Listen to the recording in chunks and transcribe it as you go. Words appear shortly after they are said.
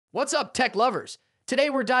What's up, tech lovers? Today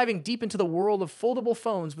we're diving deep into the world of foldable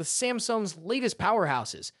phones with Samsung's latest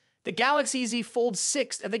powerhouses, the Galaxy Z Fold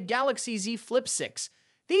 6 and the Galaxy Z Flip 6.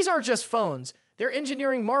 These aren't just phones, they're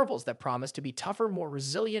engineering marvels that promise to be tougher, more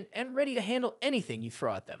resilient, and ready to handle anything you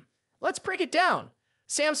throw at them. Let's break it down.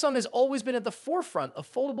 Samsung has always been at the forefront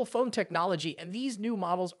of foldable phone technology, and these new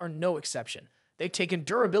models are no exception. They've taken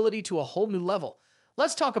durability to a whole new level.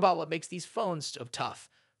 Let's talk about what makes these phones so tough.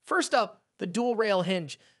 First up, the dual rail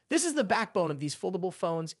hinge. This is the backbone of these foldable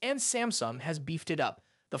phones, and Samsung has beefed it up.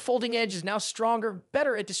 The folding edge is now stronger,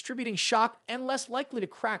 better at distributing shock, and less likely to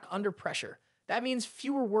crack under pressure. That means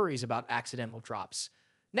fewer worries about accidental drops.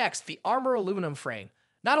 Next, the Armor aluminum frame.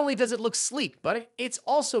 Not only does it look sleek, but it's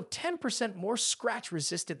also 10% more scratch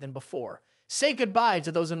resistant than before. Say goodbye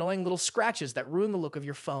to those annoying little scratches that ruin the look of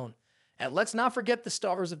your phone. And let's not forget the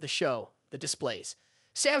stars of the show, the displays.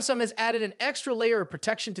 Samsung has added an extra layer of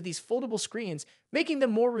protection to these foldable screens, making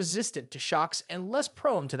them more resistant to shocks and less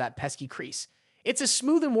prone to that pesky crease. It's a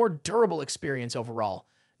smooth and more durable experience overall.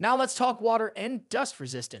 Now let's talk water and dust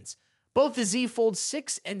resistance. Both the Z Fold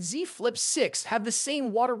 6 and Z Flip 6 have the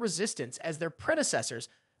same water resistance as their predecessors,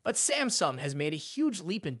 but Samsung has made a huge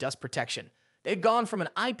leap in dust protection. They've gone from an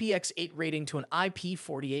IPX8 rating to an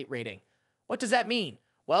IP48 rating. What does that mean?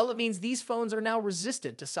 Well, it means these phones are now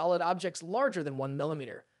resistant to solid objects larger than 1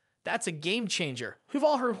 millimeter. That's a game changer. We've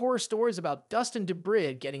all heard horror stories about dust and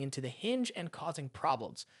debris getting into the hinge and causing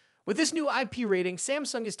problems. With this new IP rating,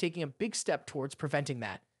 Samsung is taking a big step towards preventing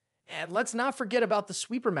that. And let's not forget about the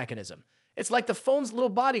sweeper mechanism. It's like the phone's little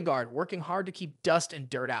bodyguard working hard to keep dust and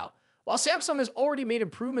dirt out. While Samsung has already made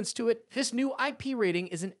improvements to it, this new IP rating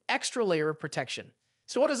is an extra layer of protection.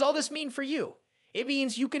 So what does all this mean for you? It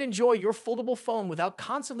means you can enjoy your foldable phone without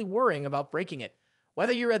constantly worrying about breaking it.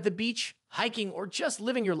 Whether you're at the beach, hiking, or just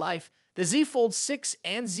living your life, the Z Fold 6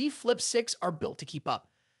 and Z Flip 6 are built to keep up.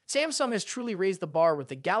 Samsung has truly raised the bar with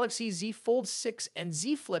the Galaxy Z Fold 6 and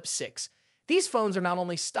Z Flip 6. These phones are not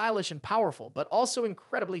only stylish and powerful, but also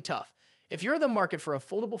incredibly tough. If you're in the market for a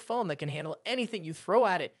foldable phone that can handle anything you throw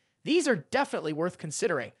at it, these are definitely worth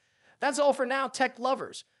considering. That's all for now, tech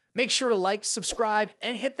lovers. Make sure to like, subscribe,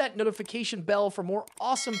 and hit that notification bell for more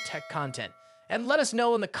awesome tech content. And let us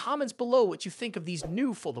know in the comments below what you think of these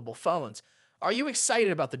new foldable phones. Are you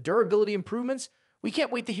excited about the durability improvements? We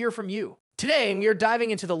can't wait to hear from you. Today, we are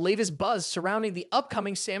diving into the latest buzz surrounding the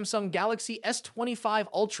upcoming Samsung Galaxy S25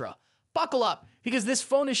 Ultra. Buckle up, because this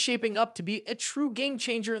phone is shaping up to be a true game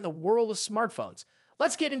changer in the world of smartphones.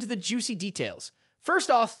 Let's get into the juicy details.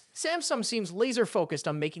 First off, Samsung seems laser focused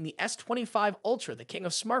on making the S25 Ultra the king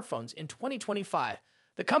of smartphones in 2025.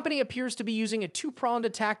 The company appears to be using a two-pronged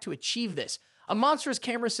attack to achieve this, a monstrous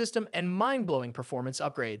camera system and mind-blowing performance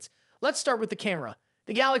upgrades. Let's start with the camera.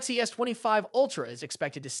 The Galaxy S25 Ultra is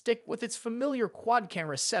expected to stick with its familiar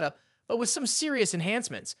quad-camera setup, but with some serious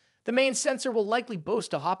enhancements. The main sensor will likely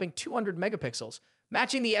boast a hopping 200 megapixels,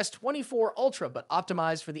 matching the S24 Ultra but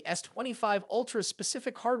optimized for the S25 Ultra's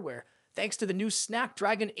specific hardware, thanks to the new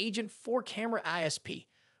Snapdragon Agent 4 camera ISP.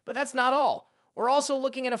 But that's not all. We're also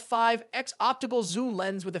looking at a 5x optical zoom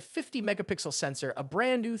lens with a 50 megapixel sensor, a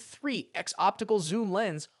brand new 3x optical zoom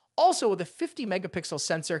lens, also with a 50 megapixel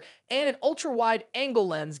sensor, and an ultra-wide angle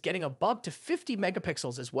lens getting a bump to 50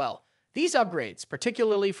 megapixels as well. These upgrades,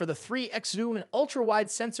 particularly for the 3x zoom and ultra-wide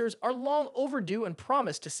sensors, are long overdue and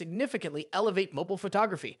promise to significantly elevate mobile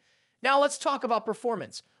photography. Now let's talk about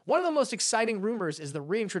performance. One of the most exciting rumors is the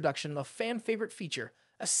reintroduction of a fan-favorite feature,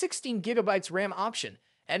 a 16GB RAM option.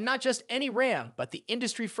 And not just any RAM, but the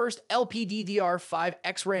industry-first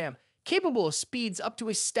LPDDR5X RAM, capable of speeds up to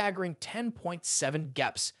a staggering 10.7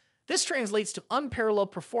 GePs. This translates to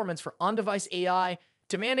unparalleled performance for on-device AI,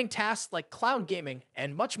 demanding tasks like cloud gaming,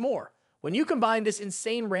 and much more. When you combine this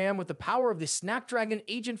insane RAM with the power of the Snapdragon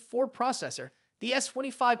Agent 4 processor, the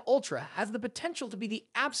S25 Ultra has the potential to be the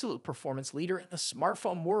absolute performance leader in the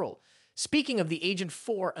smartphone world. Speaking of the Agent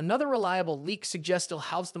 4, another reliable leak suggests it'll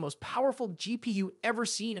house the most powerful GPU ever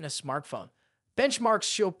seen in a smartphone. Benchmarks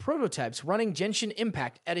show prototypes running Genshin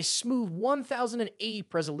Impact at a smooth 1080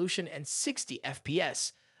 resolution and 60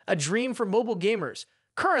 FPS, a dream for mobile gamers.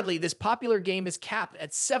 Currently, this popular game is capped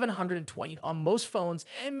at 720 on most phones,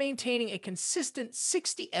 and maintaining a consistent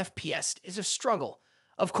 60 FPS is a struggle.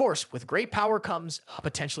 Of course, with great power comes a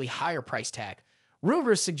potentially higher price tag.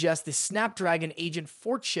 Rumors suggest the Snapdragon Agent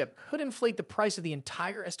 4 chip could inflate the price of the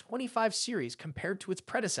entire S25 series compared to its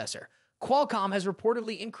predecessor. Qualcomm has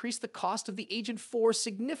reportedly increased the cost of the Agent 4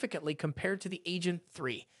 significantly compared to the Agent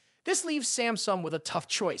 3. This leaves Samsung with a tough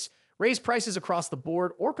choice: raise prices across the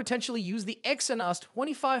board or potentially use the Exynos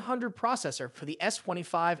 2500 processor for the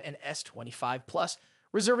S25 and S25 Plus,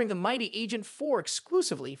 reserving the mighty Agent 4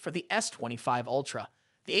 exclusively for the S25 Ultra.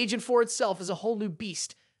 The Agent 4 itself is a whole new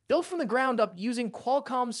beast, built from the ground up using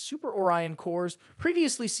Qualcomm's Super Orion cores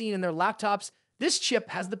previously seen in their laptops. This chip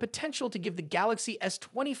has the potential to give the Galaxy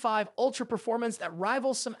S25 Ultra performance that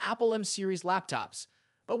rivals some Apple M series laptops.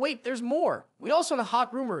 But wait, there's more. We also have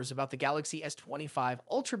hot rumors about the Galaxy S25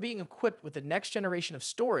 Ultra being equipped with the next generation of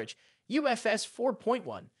storage, UFS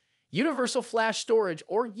 4.1. Universal Flash Storage,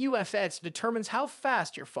 or UFS, determines how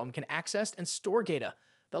fast your phone can access and store data.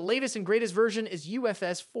 The latest and greatest version is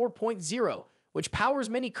UFS 4.0, which powers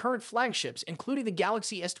many current flagships, including the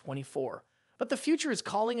Galaxy S24. But the future is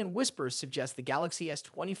calling, and whispers suggest the Galaxy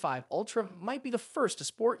S25 Ultra might be the first to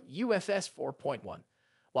sport UFS 4.1.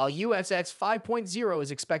 While UFS 5.0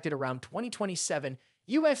 is expected around 2027,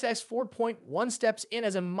 UFS 4.1 steps in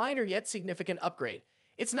as a minor yet significant upgrade.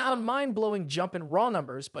 It's not a mind-blowing jump in raw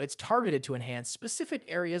numbers, but it's targeted to enhance specific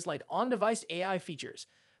areas like on-device AI features.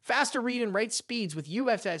 Faster read and write speeds with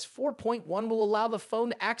UFS 4.1 will allow the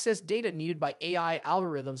phone to access data needed by AI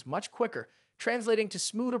algorithms much quicker, translating to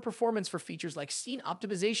smoother performance for features like scene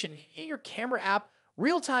optimization in your camera app,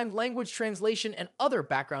 real-time language translation, and other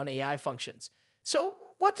background AI functions. So,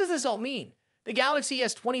 what does this all mean? The Galaxy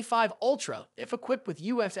S25 Ultra, if equipped with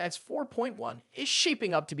UFS 4.1, is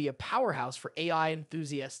shaping up to be a powerhouse for AI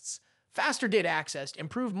enthusiasts. Faster data access,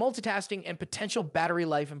 improved multitasking, and potential battery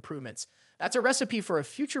life improvements. That's a recipe for a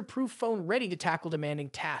future-proof phone ready to tackle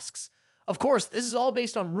demanding tasks. Of course, this is all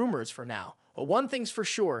based on rumors for now, but one thing's for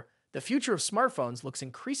sure, the future of smartphones looks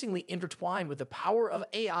increasingly intertwined with the power of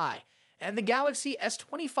AI, and the Galaxy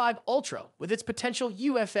S25 Ultra, with its potential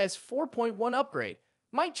UFS 4.1 upgrade,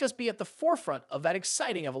 might just be at the forefront of that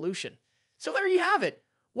exciting evolution. So there you have it.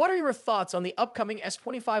 What are your thoughts on the upcoming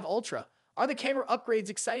S25 Ultra? Are the camera upgrades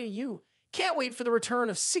exciting you? Can't wait for the return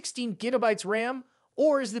of 16 gigabytes RAM?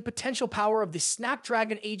 Or is the potential power of the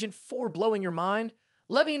Snapdragon Agent 4 blowing your mind?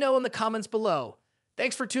 Let me know in the comments below.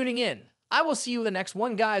 Thanks for tuning in. I will see you in the next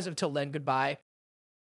one, guys. Until then, goodbye.